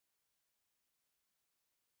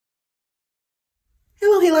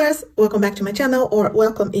healers, welcome back to my channel, or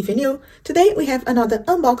welcome if you're new. Today we have another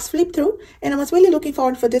unbox flip through and I was really looking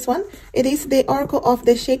forward for this one. It is the Oracle of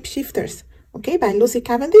the Shapeshifters, okay, by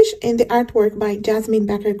Cavendish, and the artwork by Jasmine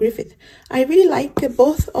Becket-Griffith. I really like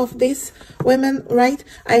both of these women, right?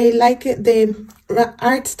 I like the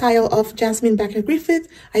art style of Jasmine Becket-Griffith.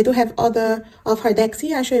 I do have other of her decks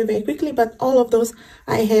here. I'll show you very quickly, but all of those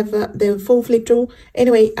I have the full flip through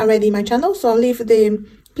anyway already in my channel, so I'll leave the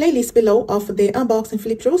playlist below of the unboxing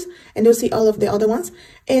flip throughs and you'll see all of the other ones.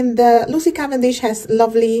 And Lucy Cavendish has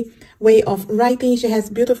lovely way of writing. She has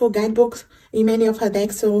beautiful guidebooks in many of her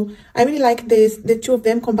decks, so I really like the two of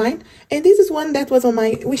them combined. And this is one that was on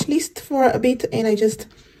my wish list for a bit and I just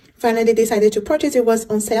finally decided to purchase. It was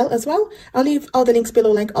on sale as well. I'll leave all the links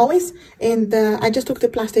below like always, and I just took the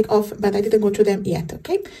plastic off, but I didn't go through them yet.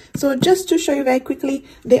 Okay, so just to show you very quickly,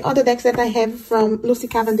 the other decks that I have from Lucy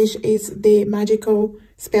Cavendish is the magical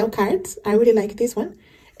spell cards. I really like this one,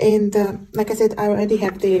 and like I said, I already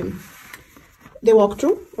have the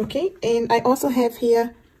walkthrough. Okay, and I also have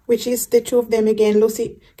here, which is the two of them again,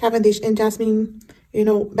 Lucy Cavendish and Jasmine,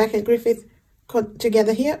 Becket-Griffith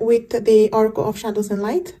together here with the Oracle of Shadows and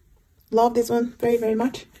Light. Love this one very, very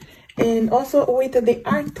much. And also with the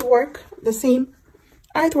artwork, the same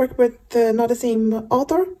artwork, but not the same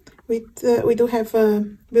author. We do have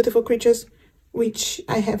beautiful creatures, which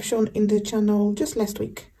I have shown in the channel just last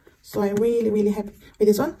week. So I'm really, really happy with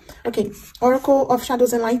this one. Okay, Oracle of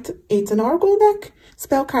Shadows and Light. It's an Oracle deck,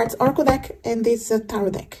 Spell Cards Oracle deck, and this Tarot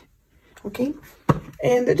deck. Okay,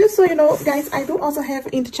 and just so you know, guys, I do also have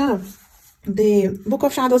in the channel the Book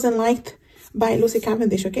of Shadows and Light by Lucy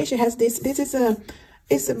Cavendish. Okay, she has this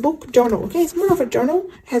is a book journal. Okay, it's more of a journal.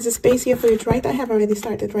 It has a space here for you to write. I have already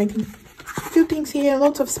started writing a few things here,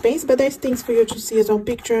 lots of space, but there's things for you to see as well,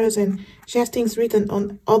 pictures, and she has things written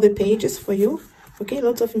on all the pages for you. Okay,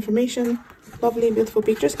 lots of information, lovely, beautiful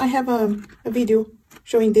pictures. I have a video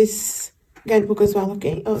showing this guidebook as well.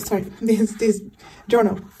 Okay, oh sorry, this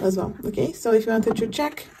journal as well. Okay, so if you wanted to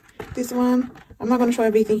check this one, I'm not going to show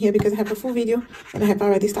everything here because I have a full video and I have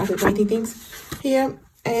already started writing things here,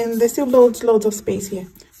 and there's still loads of space here.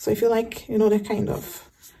 So if you like, that kind of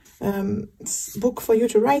book for you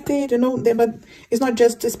to write it, but it's not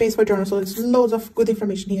just a space for journal, so there's loads of good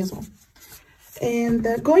information here as well. And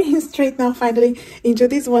going straight now finally into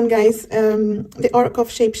this one, guys, the Oracle of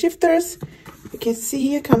Shapeshifters. You can see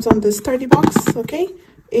here comes on the sturdy box. Okay,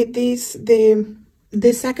 it is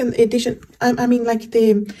the second edition. I mean, like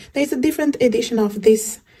there's a different edition of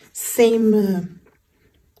this same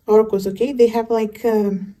oracles. Okay, they have like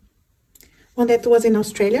one that was in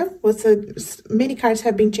Australia. Many cards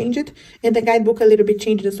have been changed, and the guidebook a little bit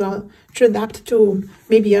changed as well to adapt to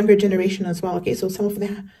maybe younger generation as well. Okay, so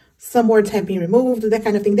some words have been removed, that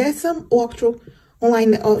kind of thing. There's some walkthrough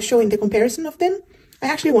online showing the comparison of them. I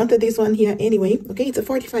actually wanted this one here anyway. Okay, it's a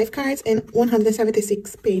 45 cards and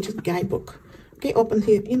 176 page guidebook. Okay, open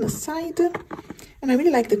here in the side, and I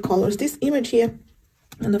really like the colors. This image here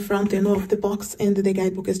on the front, of the box and the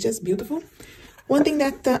guidebook is just beautiful. One thing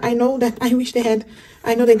that I know that I wish they had,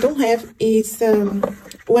 I know they don't have, is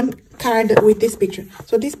one card with this picture.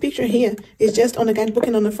 So this picture here is just on the guidebook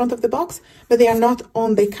and on the front of the box, but they are not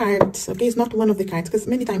on the cards. Okay, it's not one of the cards, because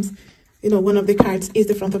many times, one of the cards is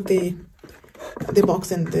the front of the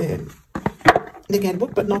box and the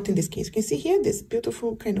guidebook, but not in this case. You can see here this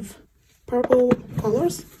beautiful kind of purple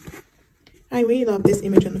colors. I really love this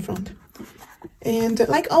image on the front. And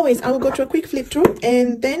like always, I will go through a quick flip through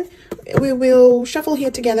and then we will shuffle here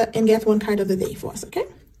together and get one card of the day for us. Okay,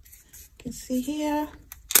 you can see here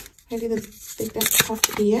I didn't take that off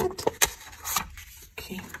yet.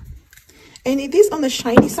 Okay, and it is on the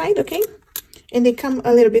shiny side. Okay, and they come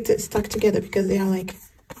a little bit stuck together because they are like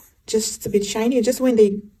just a bit shiny. Just when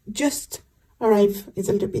they just arrive, it's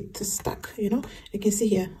a little bit stuck. You can see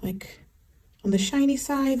here like on the shiny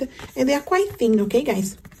side, and they are quite thin. Okay,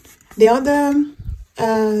 guys, the other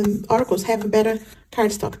oracles have a better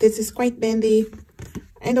cardstock. This is quite bendy.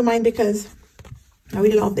 I don't mind because I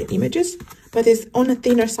really love the images, but it's on a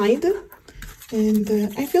thinner side, and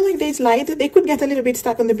I feel like they slide. They could get a little bit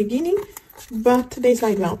stuck on the beginning, but they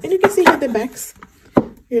slide well. And you can see here the backs,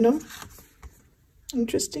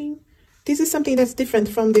 interesting. This is something that's different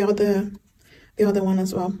from the other one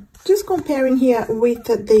as well. Just comparing here with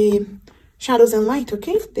the Shadows and Light.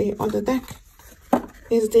 Okay, the other deck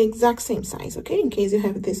is the exact same size. Okay, in case you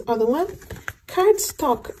have this other one.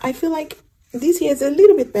 Cardstock, I feel like this here is a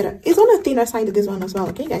little bit better. It's on a thinner side of this one as well.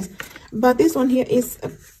 Okay, guys, but this one here is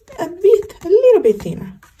a little bit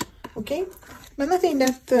thinner. Okay, but nothing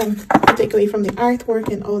that to take away from the artwork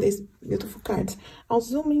and all these beautiful cards. I'll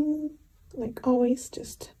zoom in like always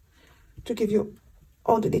just to give you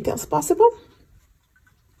all the details possible.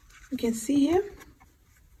 You can see here,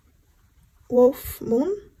 Wolf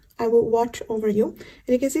Moon, I will watch over you. And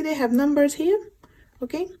you can see they have numbers here,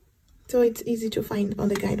 okay? So it's easy to find on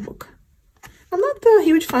the guidebook. I'm not a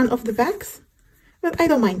huge fan of the backs, but I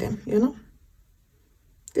don't mind them, you know?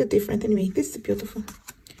 They're different anyway. This is beautiful.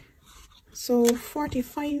 So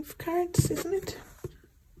 45 cards, isn't it?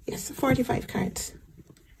 Yes, 45 cards.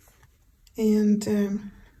 And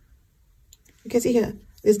you can see here,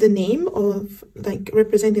 there's the name of, like,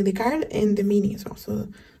 representing the card and the meaning as well.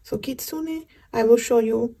 So Kitsune, I will show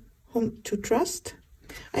you whom to trust.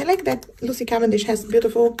 I like that Lucy Cavendish has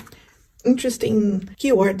beautiful, interesting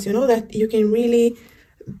keywords, you know, that you can really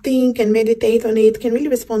think and meditate on it, can really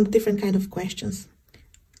respond to different kind of questions.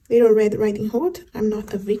 Little Red Riding Hood, I'm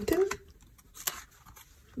not a victim.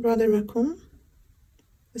 Brother Raccoon,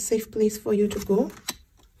 a safe place for you to go.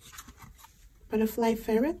 Butterfly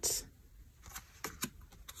Ferrets.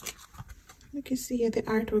 You can see here the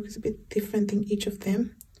artwork is a bit different in each of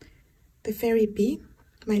them. The Fairy Bee,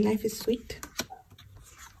 My Life is Sweet.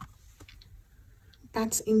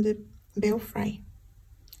 Bats in the Belfry,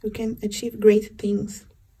 you can achieve great things.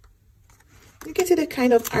 You can see the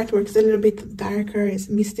kind of artwork is a little bit darker, it's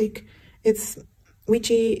mystic, it's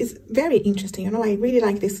witchy, it's very interesting, you know, I really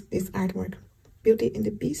like this artwork. Beauty and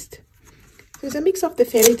the Beast. So it's a mix of the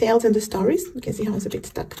fairy tales and the stories. You can see how it's a bit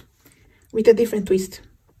stuck, with a different twist.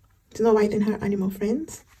 Snow White and her animal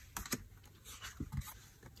friends.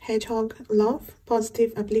 Hedgehog Love,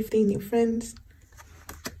 positive, uplifting, new friends.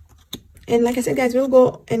 And like I said, guys, we'll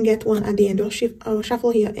go and get one at the end. I'll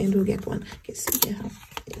shuffle here and we'll get one. You can see how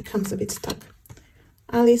it comes a bit stuck.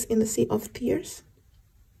 Alice in the Sea of Tears.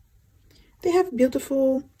 They have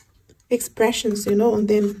beautiful expressions, you know, on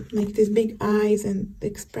them, like these big eyes and the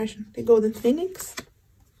expression. The Golden Phoenix.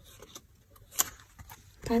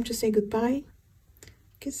 Time to Say Goodbye.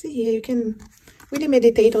 You can see here, you can really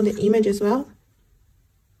meditate on the image as well.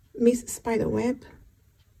 Miss Spiderweb.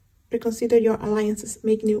 Reconsider your alliances,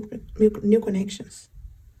 make new connections.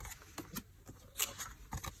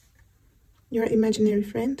 Your Imaginary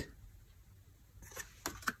Friend.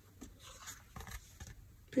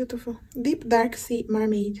 Beautiful. Deep Dark Sea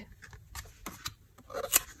Mermaid.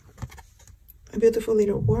 A beautiful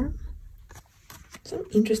little worm. Some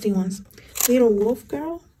interesting ones. Little Wolf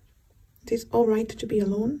Girl. It is alright to be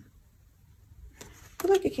alone. I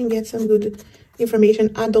feel like I can get some good information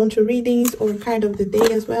add on to readings or card of the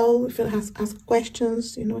day as well. If it has asked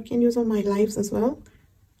questions, you know, I can use on my lives as well.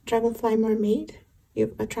 Dragonfly Mermaid.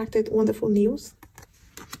 You've attracted wonderful news.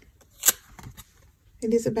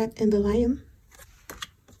 Elizabeth and the Lion.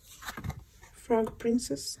 Frog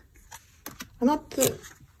Princess. I'm not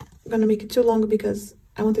gonna make it too long because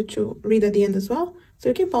I wanted to read at the end as well. So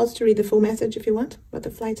you can pause to read the full message if you want.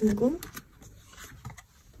 Butterflies in the Gloom.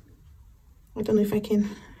 I don't know if I can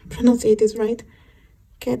pronounce this right.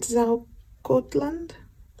 Quetzalcoatl,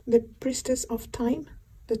 the Priestess of Time.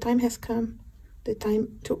 The time has come. The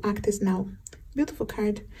time to act is now. Beautiful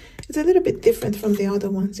card. It's a little bit different from the other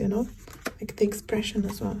ones, you know. Like the expression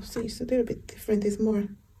as well. See, it's a little bit different. It's more,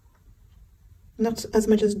 not as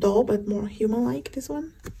much as doll, but more human-like, this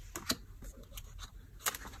one.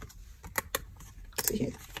 See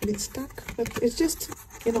here, a bit stuck. But it's just,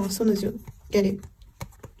 you know, as soon as you get it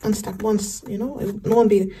unstuck once, you know, it won't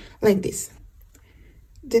be like this.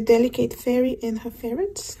 The Delicate Fairy and her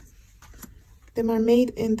Ferrets. The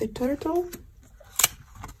Mermaid and the Turtle.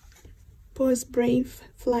 Poe's Brave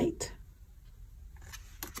Flight.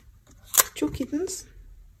 Two Kittens.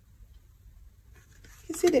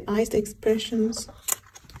 You see the eyes, the expressions.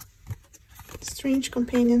 Strange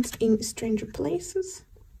Companions in Stranger Places.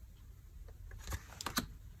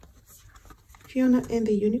 Fiona and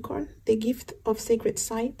the Unicorn. The Gift of Sacred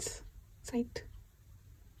Sight.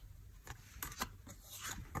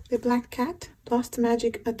 The Black Cat. Lost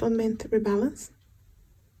Magic Atonement Rebalance.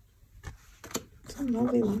 Some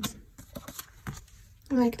lovely ones.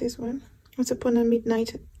 I like this one. Once Upon a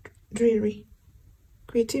Midnight Dreary.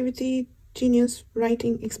 Creativity, genius,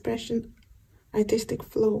 writing, expression, artistic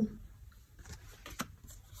flow.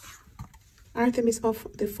 Artemis of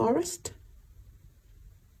the Forest.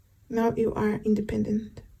 Now you are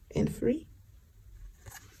independent and free.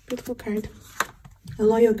 Beautiful card. A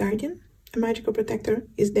Loyal Guardian. A magical protector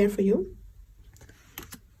is there for you.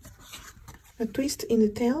 A Twist in the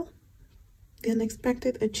Tale. The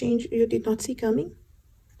Unexpected, a change you did not see coming.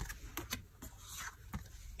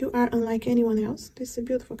 You are unlike anyone else. This is a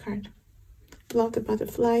beautiful card. Love the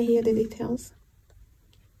butterfly here, the details.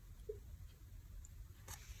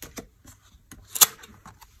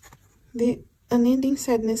 The Unending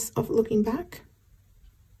Sadness of Looking Back.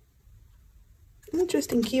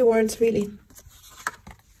 interesting keywords, really.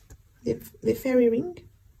 The fairy ring,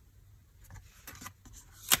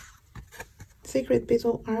 sacred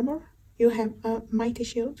beetle armor. You have a mighty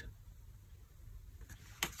shield.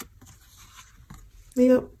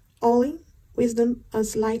 Little Ollie, wisdom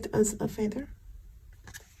as light as a feather.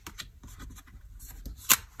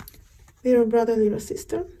 Little brother, little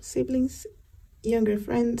sister, siblings, younger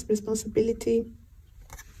friends, responsibility.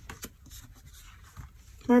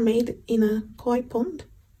 Mermaid in a koi pond.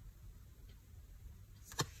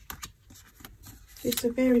 It's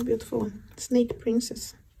a very beautiful one. Snake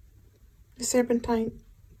princess. The serpentine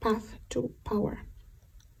path to power.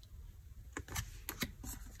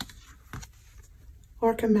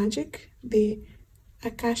 Orca magic. The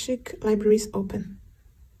Akashic libraries open.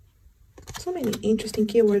 So many interesting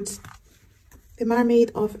keywords. The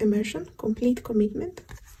mermaid of immersion, complete commitment.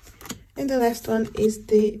 And the last one is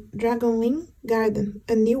the Dragonling Garden,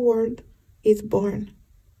 a new world is born.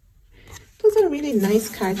 Those are really nice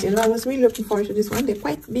cards, you know. I was really looking forward to this one. They're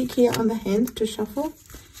quite big here on the hand to shuffle,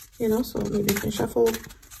 you know, so maybe you can shuffle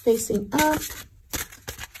facing up.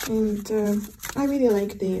 And I really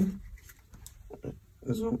like the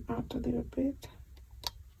zoom out a little bit.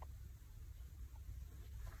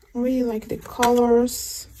 I really like the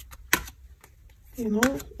colors, you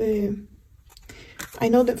know. I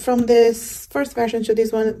know that from this first version to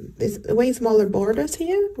this one, there's way smaller borders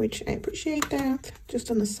here, which I appreciate that. Just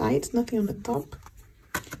on the sides, nothing on the top.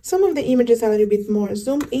 Some of the images are a little bit more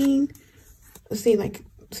zoomed in. See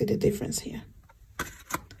the difference here.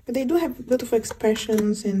 But they do have beautiful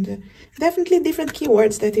expressions and definitely different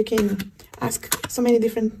keywords that you can ask so many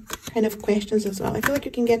different kind of questions as well. I feel like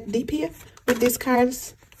you can get deep here with these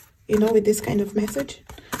cards, you know, with this kind of message.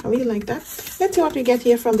 I really like that. Let's see what we get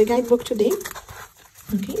here from the guidebook today.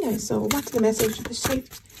 Okay, guys, so what's the message the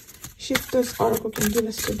Shapeshifters Oracle can give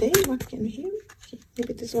us today? What can we hear? Okay,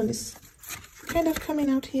 maybe this one is kind of coming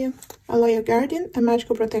out here. A loyal guardian, a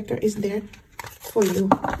magical protector is there for you.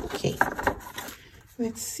 Okay,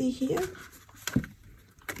 let's see here.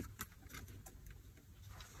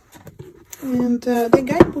 And the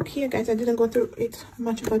guidebook here, guys, I didn't go through it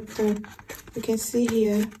much, but you can see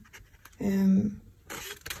here.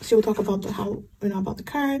 She will talk about how, you know, about the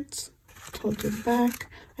cards. Told to back.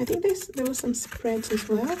 I think there was some spreads as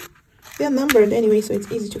well. They're numbered anyway, so it's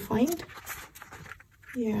easy to find.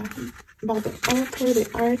 Yeah, about the author, the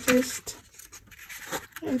artist.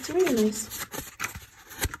 Yeah, it's really nice.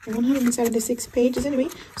 176 pages anyway.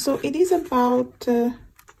 So it is about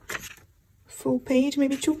full page,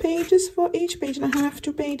 maybe 2 pages for each, page and a half,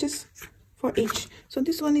 2 pages for each. So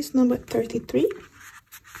this one is number 33.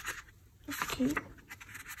 Okay.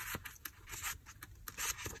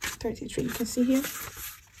 33, you can see here.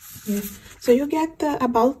 Yeah. So you get the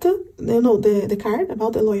card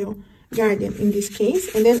about the loyal guardian in this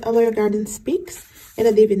case, and then a loyal guardian speaks and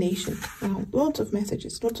a divination. Wow, lots of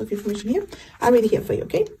messages, lots of information here. I'll read it here for you,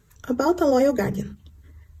 okay? About a loyal guardian.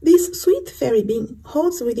 This sweet fairy being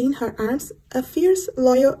holds within her arms a fierce,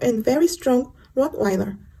 loyal, and very strong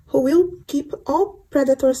Rottweiler who will keep all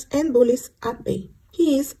predators and bullies at bay.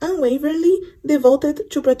 He is unwaveringly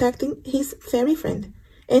devoted to protecting his fairy friend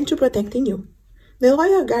and to protecting you. The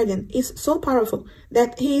loyal guardian is so powerful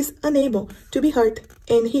that he is unable to be hurt,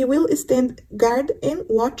 and he will stand guard and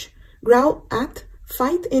watch, growl at,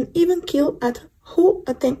 fight, and even kill at who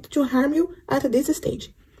attempt to harm you at this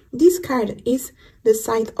stage. This card is the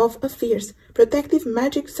sight of a fierce, protective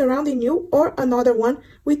magic surrounding you or another one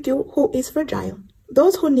with you who is fragile.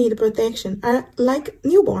 Those who need protection are like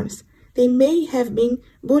newborns. They may have been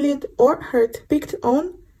bullied or hurt, picked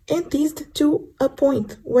on, and teased to a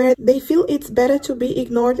point where they feel it's better to be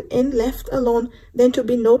ignored and left alone than to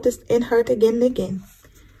be noticed and hurt again and again.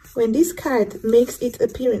 When this card makes its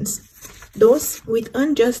appearance, those with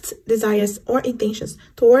unjust desires or intentions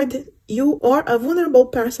toward you or a vulnerable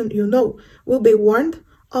person you know will be warned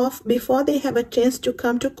off before they have a chance to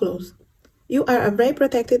come too close. You are very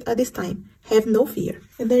protected at this time. Have no fear.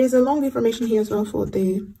 And there is a long information here as well for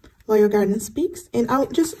the Loyal Guardian Speaks. And I'll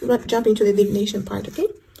just jump into the divination part, okay?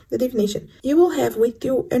 The divination. You will have with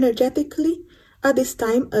you energetically at this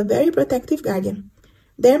time a very protective guardian.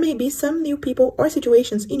 There may be some new people or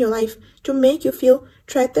situations in your life to make you feel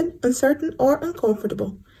threatened, uncertain, or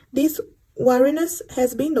uncomfortable. This wariness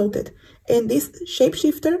has been noted, and this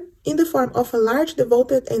shapeshifter, in the form of a large,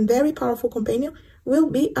 devoted, and very powerful companion, will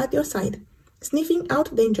be at your side, sniffing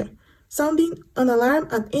out danger, sounding an alarm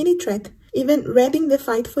at any threat, even readying the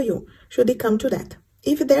fight for you, should it come to that.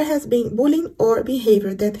 If there has been bullying or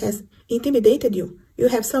behavior that has intimidated you, you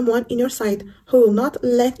have someone in your side who will not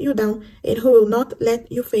let you down and who will not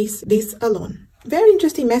let you face this alone. very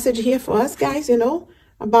interesting message here for us, guys, you know,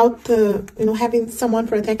 about, you know, having someone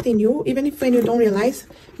protecting you, even if when you don't realize,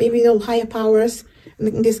 maybe, you know, higher powers,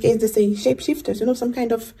 in this case, they say shapeshifters, you know, some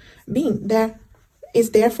kind of being there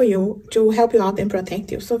is there for you to help you out and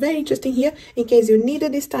protect you. So very interesting here, in case you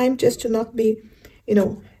needed this time, just to not be, you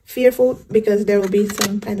know, fearful, because there will be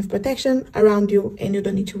some kind of protection around you and you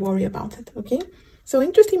don't need to worry about it. Okay, so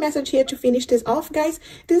interesting message here to finish this off, guys.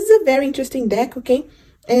 This is a very interesting deck. Okay,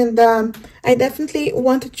 and I definitely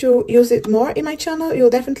wanted to use it more in my channel. You'll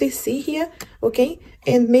definitely see here. Okay,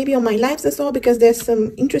 and maybe on my lives as well, because there's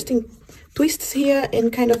some interesting twists here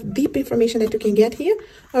and kind of deep information that you can get here.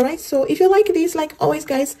 All right, so if you like this, like always,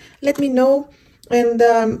 guys, let me know, and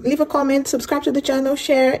leave a comment, subscribe to the channel,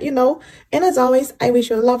 share, you know, and as always, I wish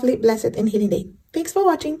you a lovely, blessed, and healing day. Thanks for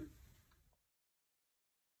watching.